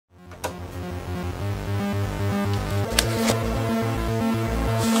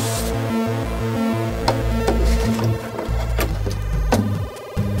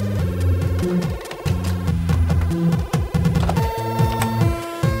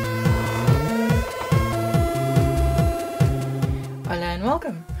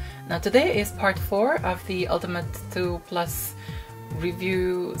Now today is part 4 of the Ultimate II Plus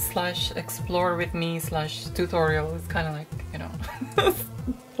review slash explore with me slash tutorial. It's kind of like, you know,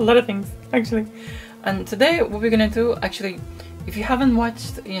 a lot of things actually. And today what we're gonna do, actually, if you haven't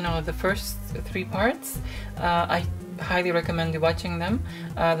watched, you know, the first 3 parts, I highly recommend you watching them.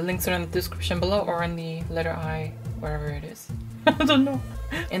 The links are in the description below or in the letter I, wherever it is. I don't know.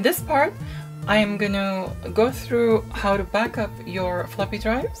 In this part, I am gonna go through how to back up your floppy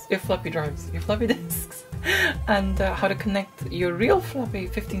disks, and how to connect your real floppy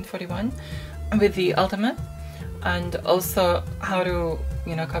 1541 with the Ultimate, and also how to,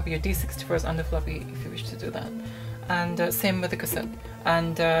 you know, copy your D64s on the floppy if you wish to do that. And same with the cassette.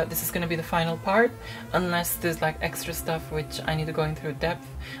 And this is going to be the final part, unless there's like extra stuff which I need to go in through depth.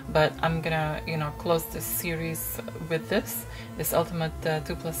 But I'm gonna, you know, close this series with this Ultimate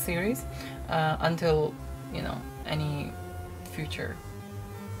II Plus series until, you know, any future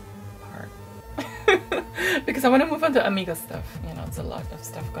part. Because I want to move on to Amiga stuff. You know, it's a lot of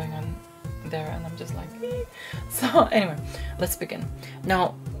stuff going on there, and I'm just like, eh. So anyway, let's begin.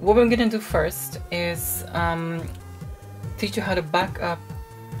 Now, what we're gonna do first is teach you how to back up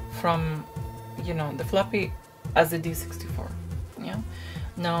from, you know, the floppy as a D64. Yeah.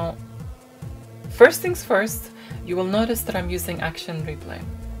 Now, first things first, you will notice that I'm using Action Replay,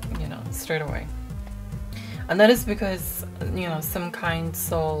 you know, straight away. And that is because, you know, some kind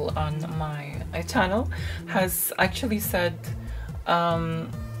soul on my channel has actually said,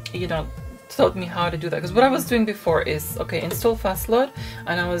 you know, taught me how to do that. Because what I was doing before is, okay, install fast load,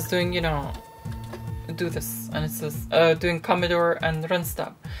 and I was doing, you know, do this, and it says doing Commodore and run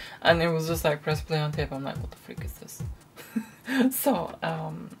stop, and it was just like press play on tape. I'm like, what the freak is this? So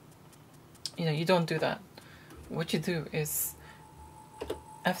you know, you don't do that. What you do is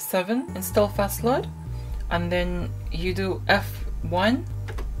F7, install fast load, and then you do F1,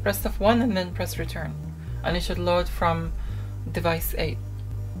 press F1, and then press return, and it should load from device 8,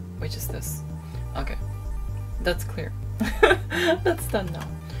 which is this. Okay, that's clear. That's done now.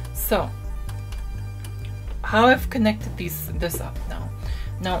 So how I've connected this up now.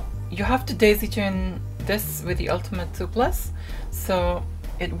 Now you have to daisy chain this with the Ultimate II Plus, so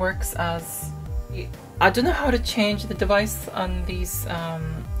it works as, I don't know how to change the device on these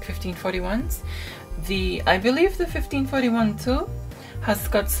 1541s. I believe the 1541-2 has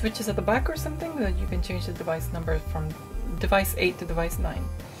got switches at the back or something that you can change the device number from device 8 to device 9.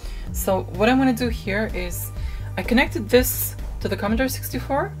 So what I'm going to do here is I connected this to the Commodore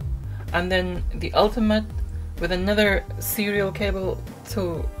 64, and then the Ultimate with another serial cable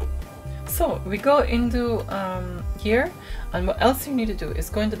to. So we go into here, and what else you need to do is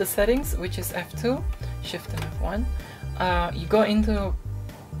go into the settings, which is F2, Shift and F1. You go into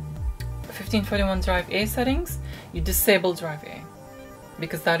 1541 drive A settings, you disable drive A,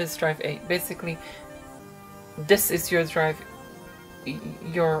 because that is drive 8. Basically, this is your drive,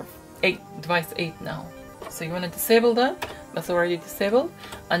 your device 8 now. So you want to disable that. That's already disabled.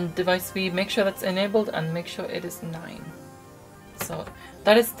 And device B, make sure that's enabled, and make sure it is 9. So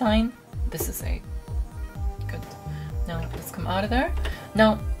that is 9, this is 8. Good. Now let's come out of there.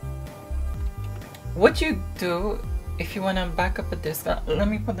 Now, what you do if you want to back up a disk, let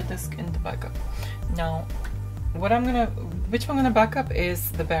me put the disk into backup. Now, which one I'm gonna back up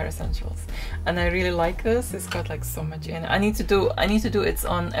is the Bare Essentials, and I really like this. It's got like so much in it. I need to do its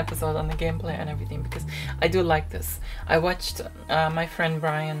own episode on the gameplay and everything, because I do like this. I watched my friend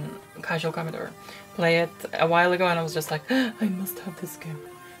Brian, Casual Commodore, play it a while ago, and I was just like, I must have this game.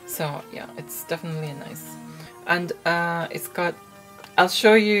 So yeah, it's definitely nice, and it's got. I'll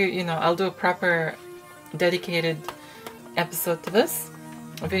show you. You know, I'll do a proper dedicated episode to this.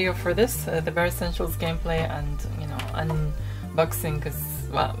 A video for this, the Bare Essentials gameplay, and, you know, unboxing, because,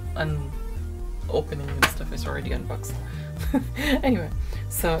 well, opening and stuff is already unboxed. Anyway,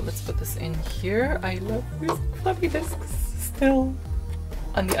 so let's put this in here. I love these floppy disks still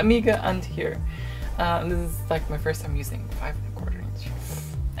on the Amiga and here. This is like my first time using 5¼ inch.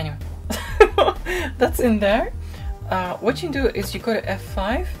 Anyway, that's in there. What you do is you go to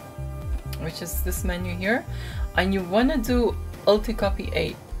F5, which is this menu here, and you want to do Ulticopy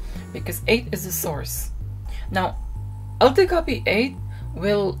 8, because 8 is the source. Now, Ulticopy 8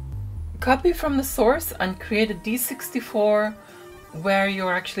 will copy from the source and create a D64 where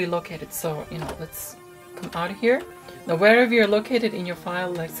you're actually located. So, you know, let's come out of here. Now, wherever you're located in your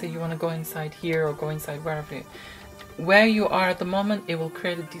file, let's say you want to go inside here or go inside where you are at the moment, it will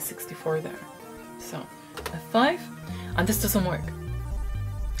create a D64 there. So, F5, and this doesn't work.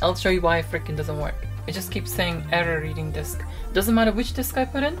 I'll show you why it freaking doesn't work. It just keeps saying error reading disk. Doesn't matter which disk I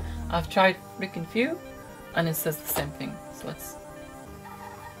put in. I've tried freaking few, and it says the same thing. So let's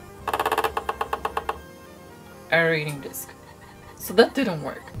error reading disk. So that didn't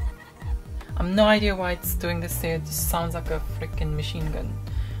work. I have no idea why it's doing this here. It just sounds like a freaking machine gun,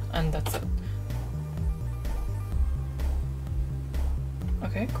 and that's it.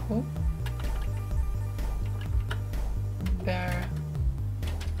 Okay, cool. Bear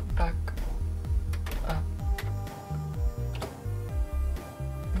back up.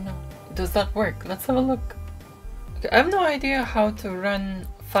 No, does that work? Let's have a look. Okay, I have no idea how to run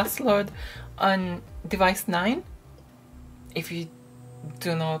fast load on device 9. If you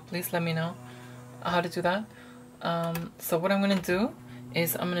do know, please let me know how to do that. So what I'm gonna do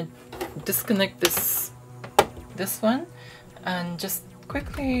is I'm gonna disconnect this one and just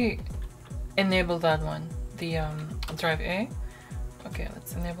quickly enable that one, the drive A. Okay,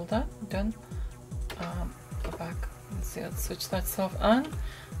 let's enable that. Done. Go back. Let's see. Let's switch that stuff on.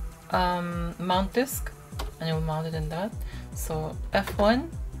 Mount disk, and it will mount it in that. So F1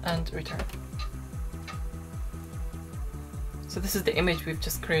 and return. So this is the image we've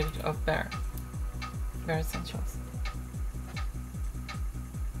just created of Bare Essentials.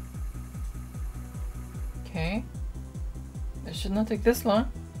 Okay. It should not take this long.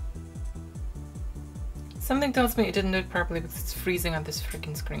 Something tells me it didn't do it properly because it's freezing on this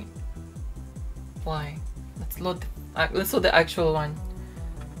freaking screen. Why? Let's load the actual one.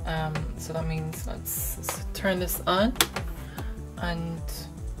 So that means let's turn this on and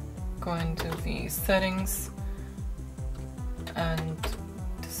go into the settings and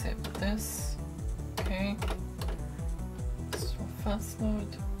disable this. Okay. So fast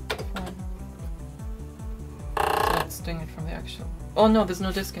load. Fine. So that's doing it from the actual. Oh no, there's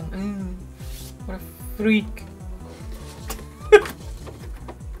no disk in. What a freak.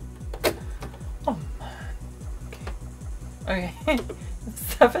 Oh man. Okay. Okay.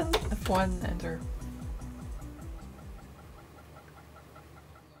 7, F1, enter.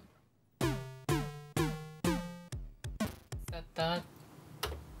 Set that.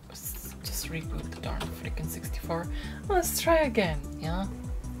 Let's just reboot the darn freaking 64. Let's try again, yeah?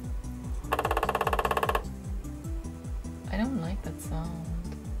 I don't like that sound,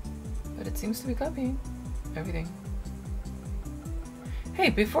 but it seems to be copying everything. Hey,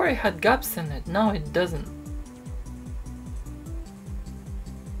 before it had gaps in it, now it doesn't.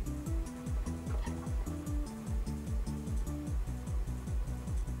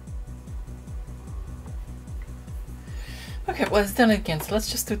 Okay, well it's done again, so let's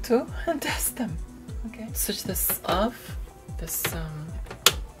just do 2 and test them. Okay, switch this off, this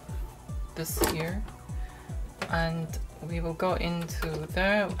here, and we will go into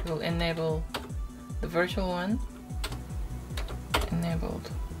there. We'll enable the virtual one. Enabled.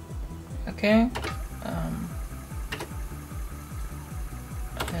 Okay.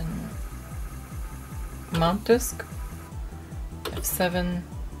 Then mount disk. F7.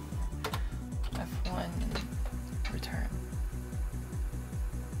 F1. Return.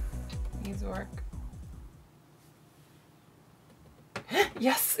 These work.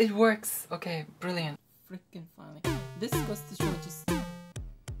 Yes, it works. Okay, brilliant. Freaking finally. This goes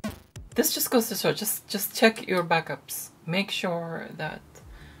to show just check your backups. Make sure that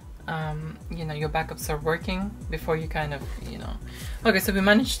you know, your backups are working before you kind of, you know. Okay, so we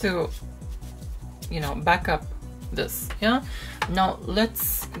managed to, you know, back up this. Yeah. Now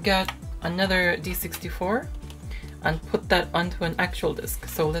let's get another D64 and put that onto an actual disk.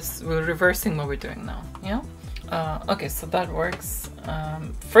 So we're reversing what we're doing now. Yeah. Okay, so that works.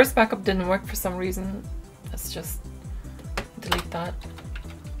 First backup didn't work for some reason. Let's just delete that.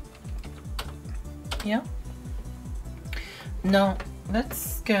 Yeah. Now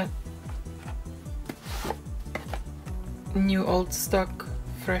let's get new old stock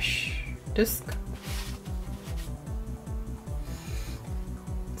fresh disk.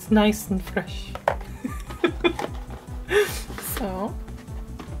 It's nice and fresh. So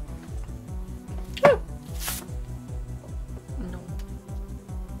no.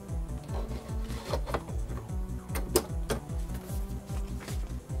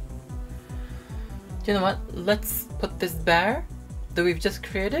 You know what? Let's put this Bare that we've just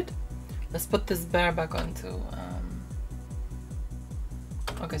created. Let's put this Bare back onto.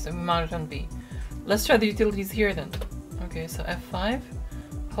 Okay, so we mounted on B. Let's try the utilities here then. Okay, so F5.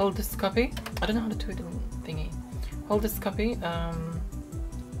 Hold this copy. I don't know how to do the thingy. Hold this copy.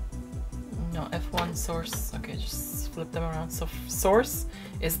 No, F1 source. Okay, just flip them around. So source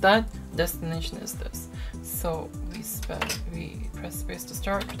is that. Destination is this. So we press space to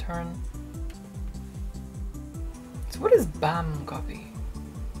start. Return. So what is BAM copy?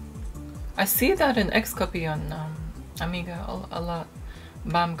 I see that in X copy on Amiga a lot.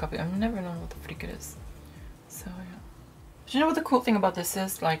 BAM copy. I've never known what the freak it is. So yeah. Do you know what the cool thing about this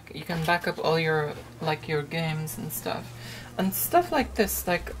is? Like, you can back up all your, like, your games and stuff. And stuff like this,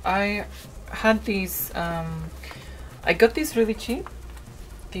 like, I had these, I got these really cheap.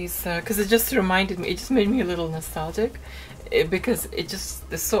 These, because it just reminded me, it just made me a little nostalgic. Because it just,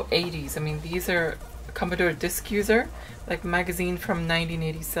 it's so 80s. I mean, these are Commodore Disc User, like, magazine from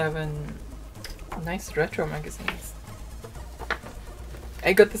 1987. Nice retro magazines.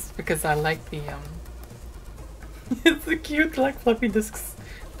 I got this because I like the, it's a cute, like, floppy disks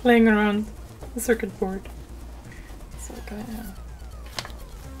playing around the circuit board. So, yeah.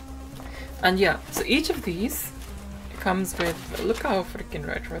 And yeah, so each of these comes with, look how freaking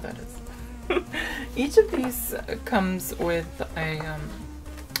retro that is. Each of these comes with a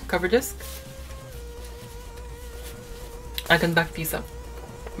cover disc. I can back these up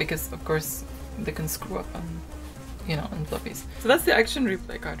because, of course, they can screw up on, you know, on floppies. So that's the Action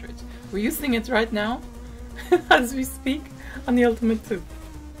Replay cartridge. We're using it right now as we speak on the Ultimate II.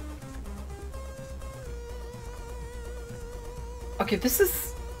 Okay, this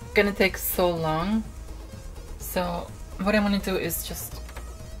is gonna take so long, so what I'm gonna do is just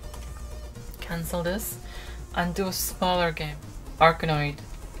cancel this and do a smaller game. Arkanoid.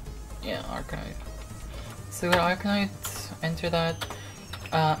 Yeah, Arkanoid. So we got Arkanoid, enter that.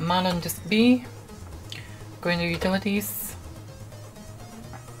 Man on disk B. Go into utilities.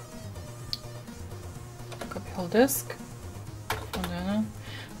 Copy whole disk.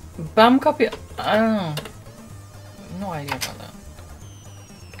 BAM copy. I don't know. No idea about that.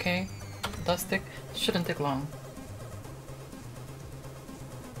 Okay. Does take. Shouldn't take long.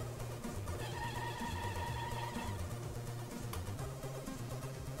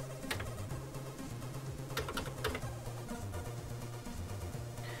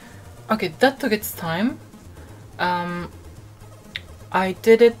 Okay, that took its time. I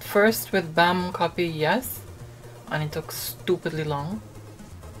did it first with BAM copy yes, and it took stupidly long.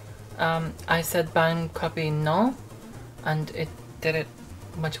 I said BAM copy no, and it did it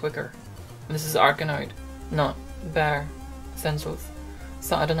much quicker. This is Arkanoid, not Bare Essentials.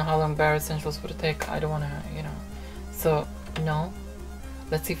 So I don't know how long Bare Essentials would take. I don't want to, you know. So no.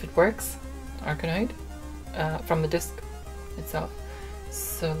 Let's see if it works. Arkanoid from the disk itself.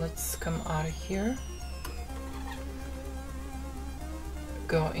 So let's come out of here.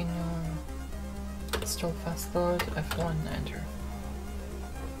 Go in install fast load F1 enter.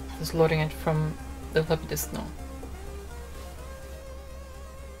 Just loading it from the floppy disk now.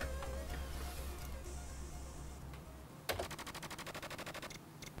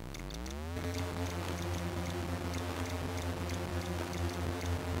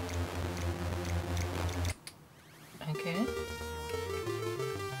 Okay.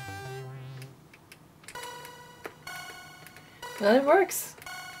 Well, it works.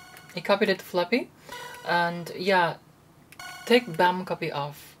 I copied it to floppy, and yeah, take BAM copy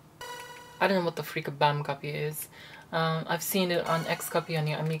off. I don't know what the freak a BAM copy is. I've seen it on Xcopy on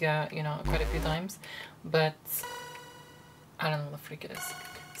the Amiga, you know, quite a few times, but I don't know what the freak it is.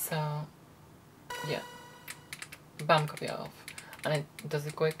 So yeah, BAM copy off, and it does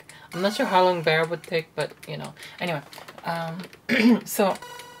it quick. I'm not sure how long Bear would take, but you know. Anyway, so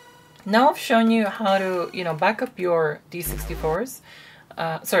now I've shown you how to, you know, back up your D64s.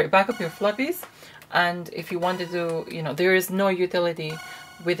 Sorry, back up your floppies, and if you want to do, you know, there is no utility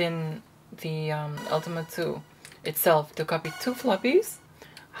within the Ultimate II itself to copy two floppies.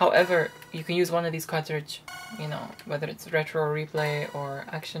 However, you can use one of these cartridge, you know, whether it's retro replay or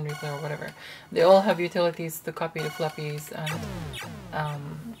action replay or whatever. They all have utilities to copy the floppies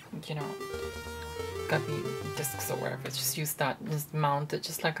and, you know, copy discs or whatever. Just use that, just mount it,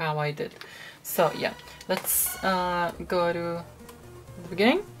 just like how I did. So yeah, let's go to the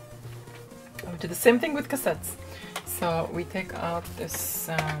beginning. We do the same thing with cassettes. So we take out this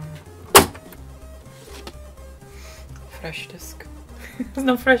fresh disc. It's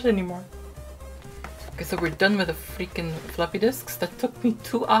not fresh anymore. Okay, so we're done with the freaking floppy disks. That took me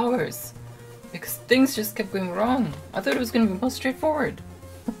 2 hours because things just kept going wrong. I thought it was going to be more straightforward.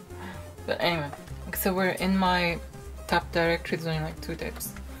 But anyway, so we're in my top directory. There's only like 2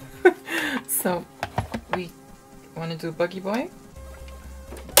 tapes. So we want to do Buggy Boy.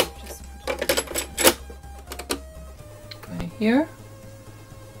 Just go in here.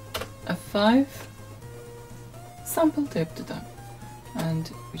 F5. Sample tape to that.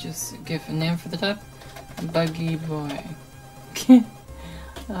 And we just give a name for the tab. Buggy Boy. Okay.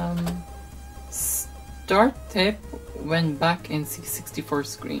 Start tape when back in C64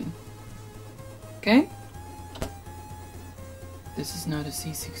 screen. Okay? This is not a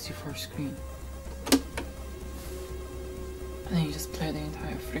C64 screen. And then you just play the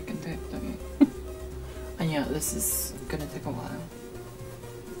entire freaking tape, don't you? And yeah, this is gonna take a while.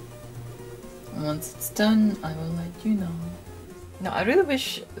 And once it's done, I will let you know. Now, I really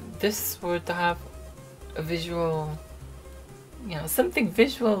wish this would have a visual, you know, something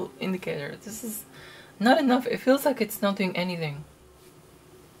visual indicator. This is not enough. It feels like it's not doing anything.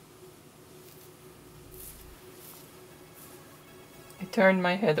 I turned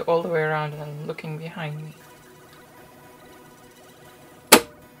my head all the way around and I'm looking behind me.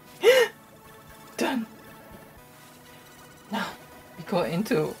 Done! Now, we go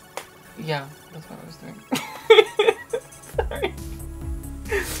into... yeah, that's what I was doing. Sorry.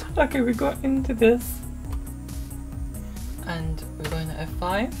 Okay, we go into this. And we're going to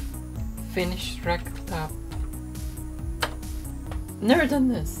F5. Finish rec tab. Never done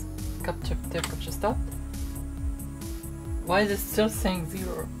this. Capture tape, capture stop. Why is it still saying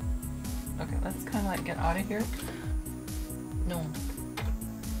 0? Okay, let's kind of like get out of here. No.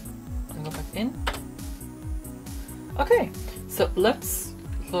 And go back in. Okay, so let's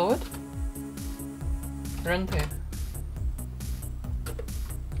load. Run tape.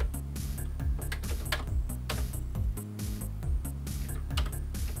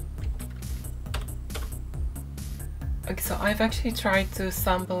 Okay, so I've actually tried to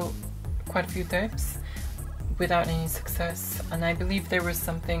sample quite a few tapes without any success, and I believe there was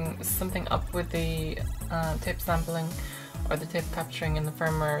something up with the tape sampling or the tape capturing in the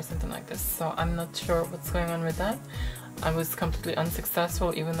firmware or something like this, so I'm not sure what's going on with that. I was completely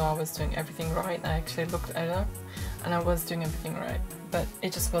unsuccessful even though I was doing everything right. I actually looked it up and I was doing everything right, but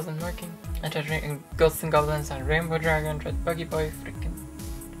it just wasn't working. I tried reading Ghosts and Goblins and Rainbow Dragon, tried Buggy Boy freaking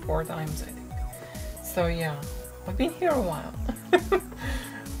 4 times I think. So yeah, I've been here a while.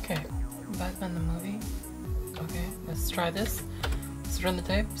 Okay, Batman the movie. Okay, let's try this. Let's run the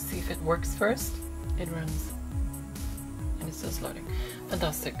tape, see if it works first. It runs. And it's just loading.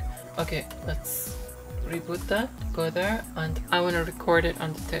 Fantastic. Okay, let's reboot that, go there, and I want to record it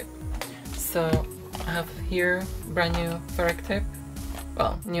on the tape. So I have here brand new ferric tape.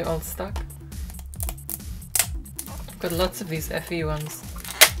 Well, new old stock. I've got lots of these FE ones.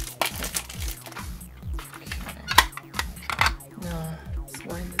 Now, let's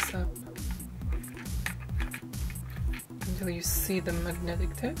wind this up until you see the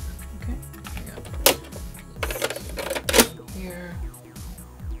magnetic tape. Okay, there we go. Here.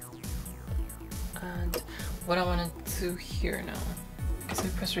 And what I want to do here now is we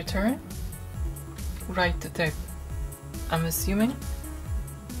press return, write the tape. I'm assuming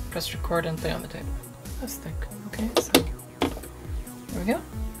press record and play on the tape. Fantastic. Okay, so there we go.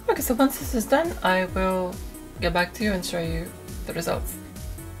 Okay, so once this is done, I will get back to you and show you the results.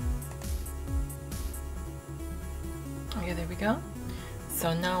 Okay, there we go.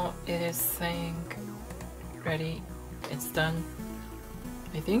 So now it is saying ready, it's done,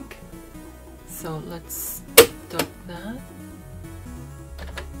 I think. So let's stop that.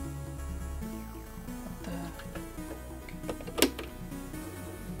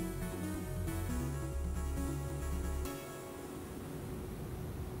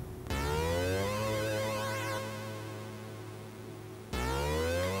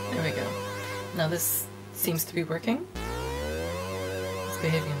 There we go. Now this seems to be working. It's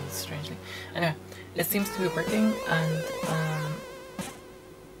behaving strangely. Anyway, it seems to be working, and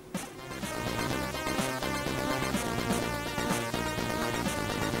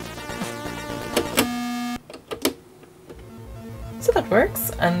so that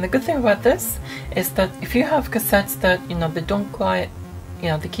works. And the good thing about this is that if you have cassettes that, you know, they don't quite, you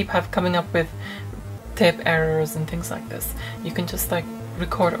know, they keep coming up with tape errors and things like this, you can just like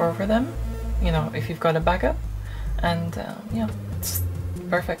record over them, you know, if you've got a backup, and yeah, it's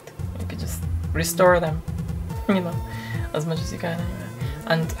perfect. You could just restore them, you know, as much as you can anyway,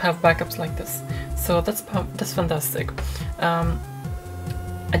 and have backups like this. So that's fantastic.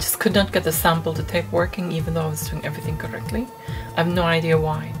 I just could not get the sample to tape working even though I was doing everything correctly. I have no idea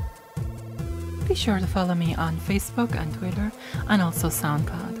why. Be sure to follow me on Facebook and Twitter, and also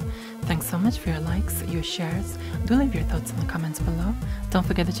SoundCloud. Thanks so much for your likes, your shares. Do leave your thoughts in the comments below. Don't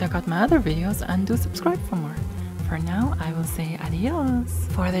forget to check out my other videos and do subscribe for more. For now, I will say adios.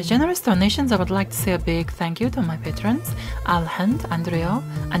 For the generous donations, I would like to say a big thank you to my patrons: Al Hend, Andrea,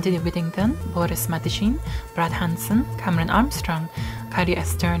 Anthony Whittington, Boris Matishin, Brad Hansen, Cameron Armstrong, Kari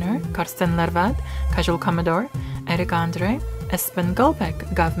S. Turner, Karsten Lervad, Casual Commodore, Eric Andre, Espen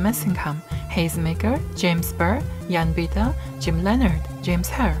Gulbeck, Gav Messingham, Hazemaker, James Burr, Jan Bita, Jim Leonard, James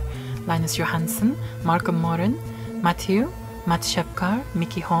Hare, Linus Johansson, Malcolm Morin, Matthew, Matt Shepkar,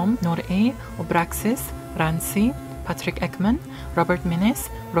 Mickey Holm, Nor A, Obraxis, Rancy, Patrick Ekman, Robert Minnis,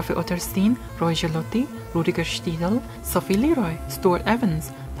 Rofi Otterstein, Roy Gelotti, Rudiger Stiedel, Sophie Leroy, Stuart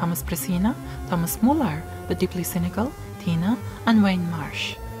Evans, Thomas Presina, Thomas Muller, The Deeply Cynical, Tina, and Wayne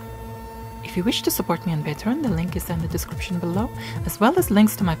Marsh. If you wish to support me on Patreon, the link is in the description below, as well as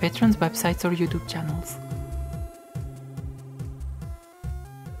links to my patrons' websites or YouTube channels.